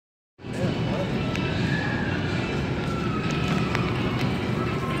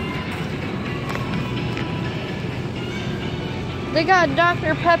They got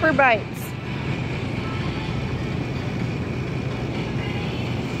Dr. Pepper bites.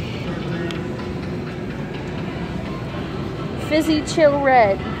 Fizzy Chill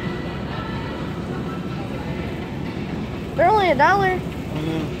Red. They're only $1.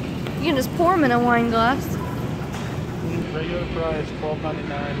 You can just pour them in a wine glass. Regular price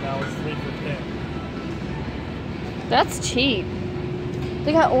 $12.99. Now it's 3 for $10. That's cheap.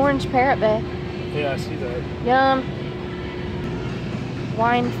 They got orange parrot bay. Yeah, I see that. Yum.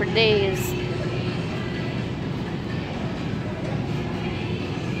 Wine for days.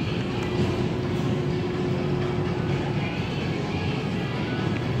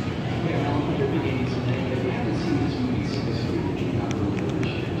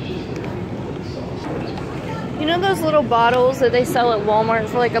 You know those little bottles that they sell at Walmart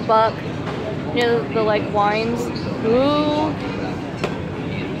for like $1? You know, the like wines? Ooh.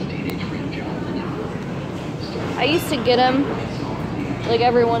 I used to get them like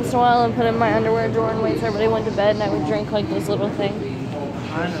every once in a while and put them in my underwear drawer and wait till everybody went to bed and I would drink like this little thing.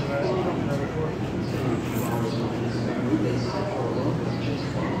 I know that.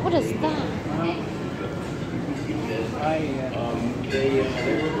 What is that?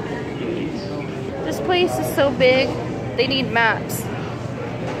 This place is so big, they need maps.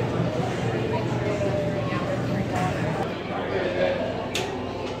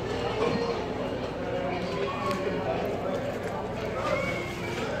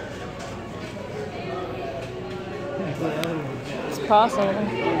 It's possible.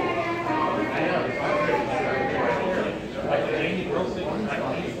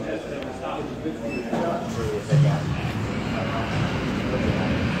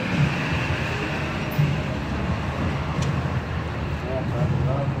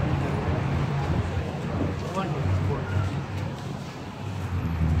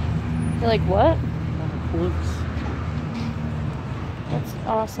 You're like, what? That's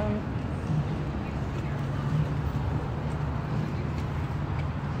awesome.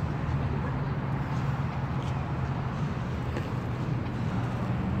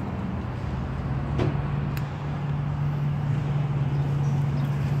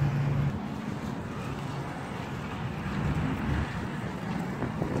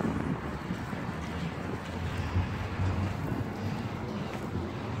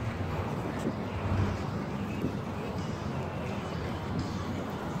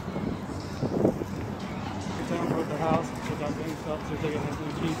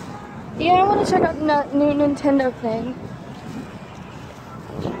 Yeah, I want to check out the new Nintendo thing.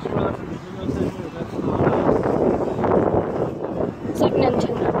 It's like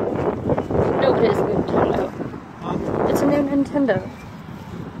Nintendo. No, it is Nintendo. Huh? It's a new Nintendo.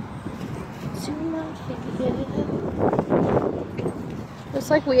 Looks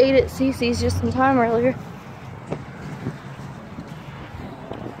like we ate at Cece's just in time earlier.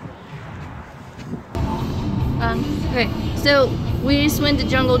 Okay, so we just went to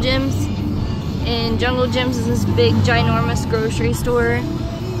Jungle Jim's, and Jungle Jim's is this big, ginormous grocery store.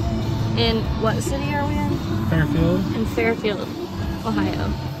 In what city are we in? Fairfield. In Fairfield, Ohio.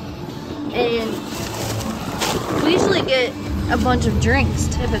 And we usually get a bunch of drinks,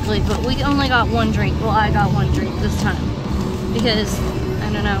 typically, but we only got one drink. Well, I got one drink this time, because, I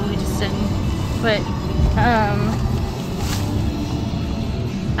don't know, we just didn't. But,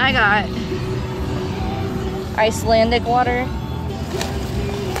 I got Icelandic water,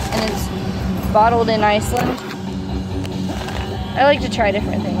 and it's bottled in Iceland. I like to try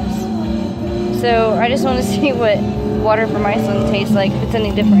different things, so I just want to see what water from Iceland tastes like, if it's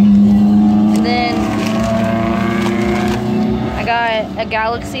any different. And then I got a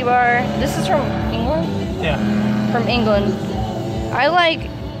Galaxy bar. This is from England? Yeah. From England. I like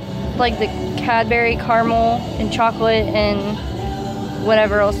the Cadbury caramel and chocolate and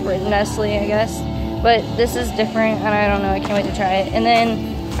whatever else, Nestle, I guess. But this is different, and I don't know, I can't wait to try it. And then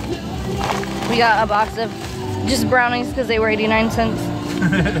we got a box of just brownies because they were 89 cents.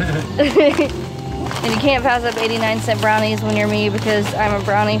 And you can't pass up 89-cent brownies when you're me, because I'm a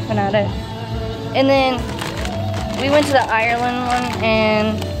brownie fanatic. And then we went to the Ireland one,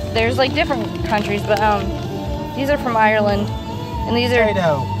 and there's like different countries, but these are from Ireland. And these are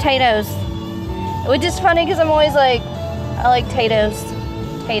Tatoes. Which is funny because I'm always like, I like Tatoes.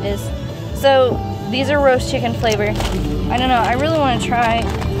 Taters. So these are roast chicken flavor. I don't know, I really want to try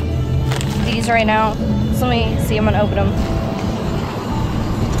these right now. So let me see, I'm gonna open them.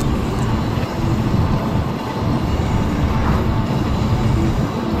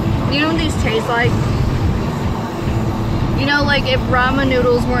 You know what these taste like? You know, like if ramen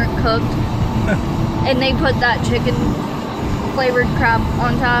noodles weren't cooked and they put that chicken flavored crap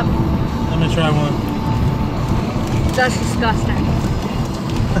on top. Let me try one. That's disgusting.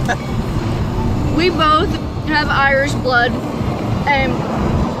 We both have Irish blood, and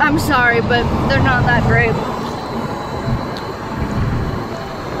I'm sorry, but they're not that great.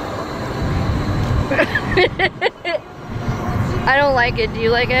 I don't like it. Do you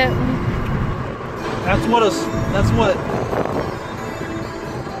like it? That's what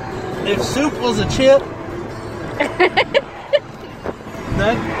if soup was a chip,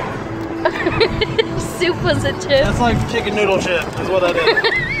 that soup was a chip. That's like chicken noodle chip, is what that is.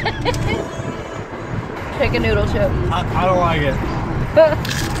 Chicken noodle chip. I don't like it.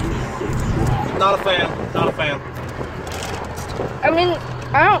 Not a fan. Not a fan. I mean,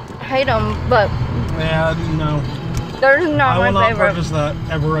 I don't hate them, but yeah, no. They're not my favorite. I will not purchase that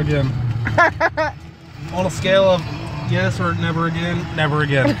ever again. On a scale of yes or never again, never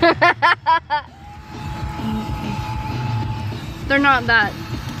again. They're not that.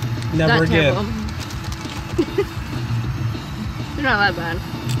 Never again. They're not that bad.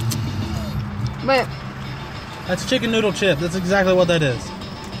 But that's chicken noodle chip. That's exactly what that is.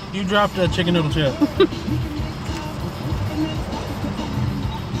 You dropped a chicken noodle chip.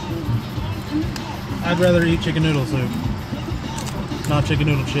 I'd rather eat chicken noodle soup, not chicken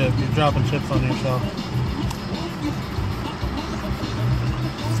noodle chip. You're dropping chips on yourself.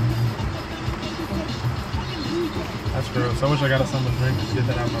 That's gross. I wish I got something to drink to get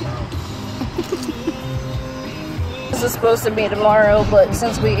that out of my mouth. This is supposed to be tomorrow, but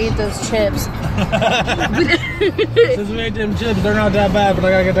since we ate those chips. Since we ate them chips, they're not that bad, but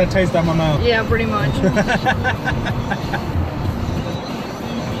I gotta get that taste out of my mouth. Yeah, pretty much.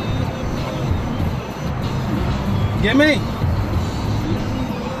 Get me!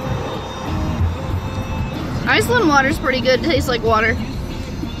 Iceland water's pretty good. It tastes like water.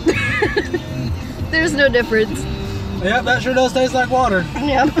 There's no difference. Yeah, that sure does taste like water.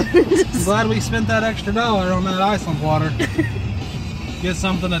 Yeah. I'm glad we spent that extra dollar on that Iceland water. Get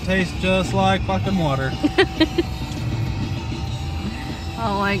something that tastes just like fucking water.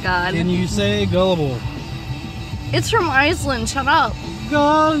 Oh my god. Can you say gullible? It's from Iceland, shut up.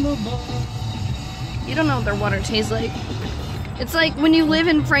 Gullible. You don't know what their water tastes like. It's like when you live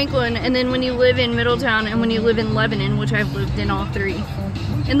in Franklin, and then when you live in Middletown, and when you live in Lebanon, which I've lived in all three.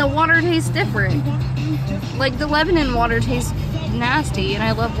 And the water tastes different. Like the Lebanon water tastes nasty, and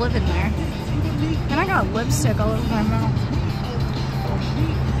I love living there. And I got lipstick all over my mouth.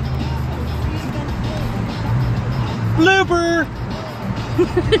 Blooper!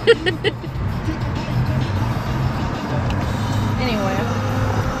 Anyway.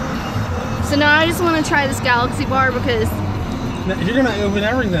 So now I just want to try this Galaxy bar because you're gonna open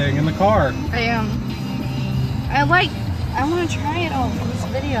everything in the car. I am. I want to try it all for this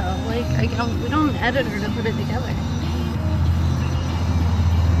video. Like, we don't have an editor to put it together.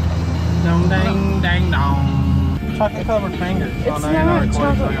 Dong dang dang dong. Chocolate covered fingers. It's not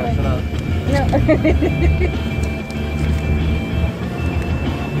chocolate. Shut up. No.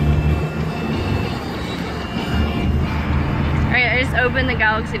 Alright, I just opened the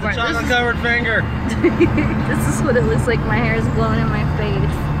Galaxy bar. Chocolate covered finger. This is what it looks like. My hair is blowing in my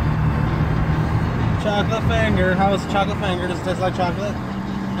face. Chocolate finger. How is chocolate finger? Does it taste like chocolate?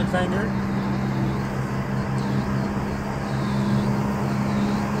 And finger?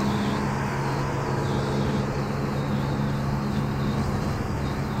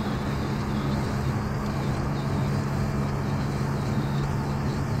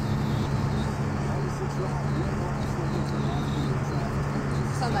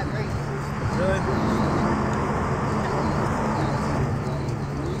 It's not that great. Really?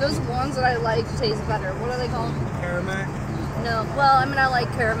 Those ones that I like taste better. What are they called? Caramac? No. Well, I mean, I like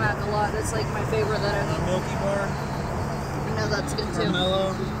Caramac a lot. That's like my favorite that I The Milky Bar? know that's good too.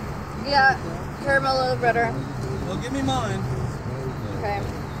 Caramello? Yeah, Caramello better. Well, give me mine. Okay.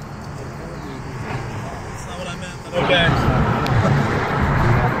 That's not what I meant, but okay.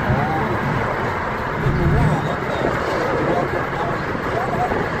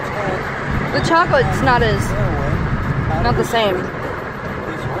 The chocolate's not the same.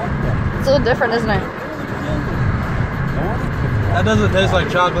 It's a little different, isn't it? That doesn't taste like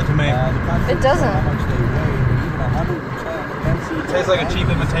chocolate to me. It doesn't. It tastes like a cheap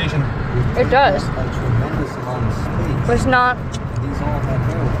imitation. It does. But it's not.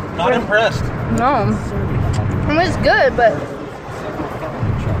 Not impressed. No. I mean, it's good, but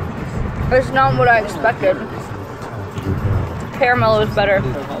it's not what I expected. Caramello is better.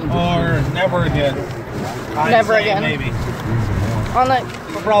 Or never again. Never again. Maybe. On the.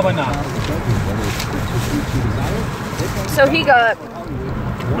 But probably not. So he got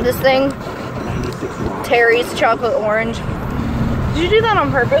this thing, Terry's chocolate orange. Did you do that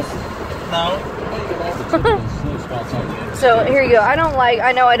on purpose? No. So here you go. I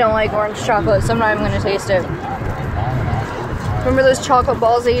know I don't like orange chocolate, so I'm not even gonna taste it. Remember those chocolate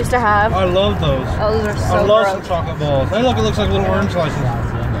balls they used to have? I love those. Oh, those are so I love gross. some chocolate balls. They look, it looks like little orange slices.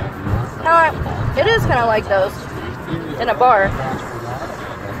 It is kind of like those in a bar.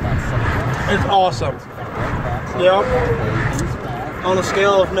 It's awesome. Yep. On a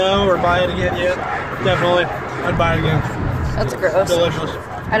scale of no or buy it again yet, definitely. I'd buy it again. That's gross. Delicious.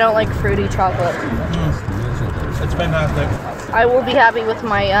 I don't like fruity chocolate. It's fantastic. I will be happy with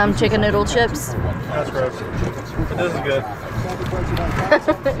my chicken noodle chips. That's gross. But this is good.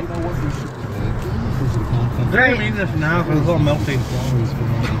 They're eating this now because it's all melty.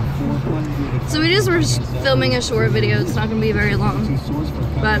 So we just were filming a short video. It's not going to be very long.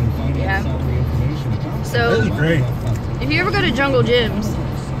 But, yeah. So, This is great. if you ever go to Jungle Gyms,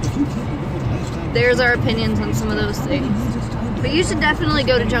 there's our opinions on some of those things. But you should definitely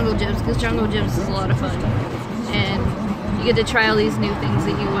go to Jungle Gyms because Jungle Gyms is a lot of fun. And you get to try all these new things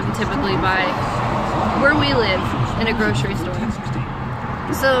that you wouldn't typically buy where we live in a grocery store.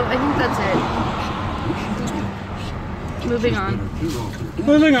 So I think that's it. Moving on.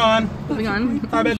 Moving on. Moving on. I bet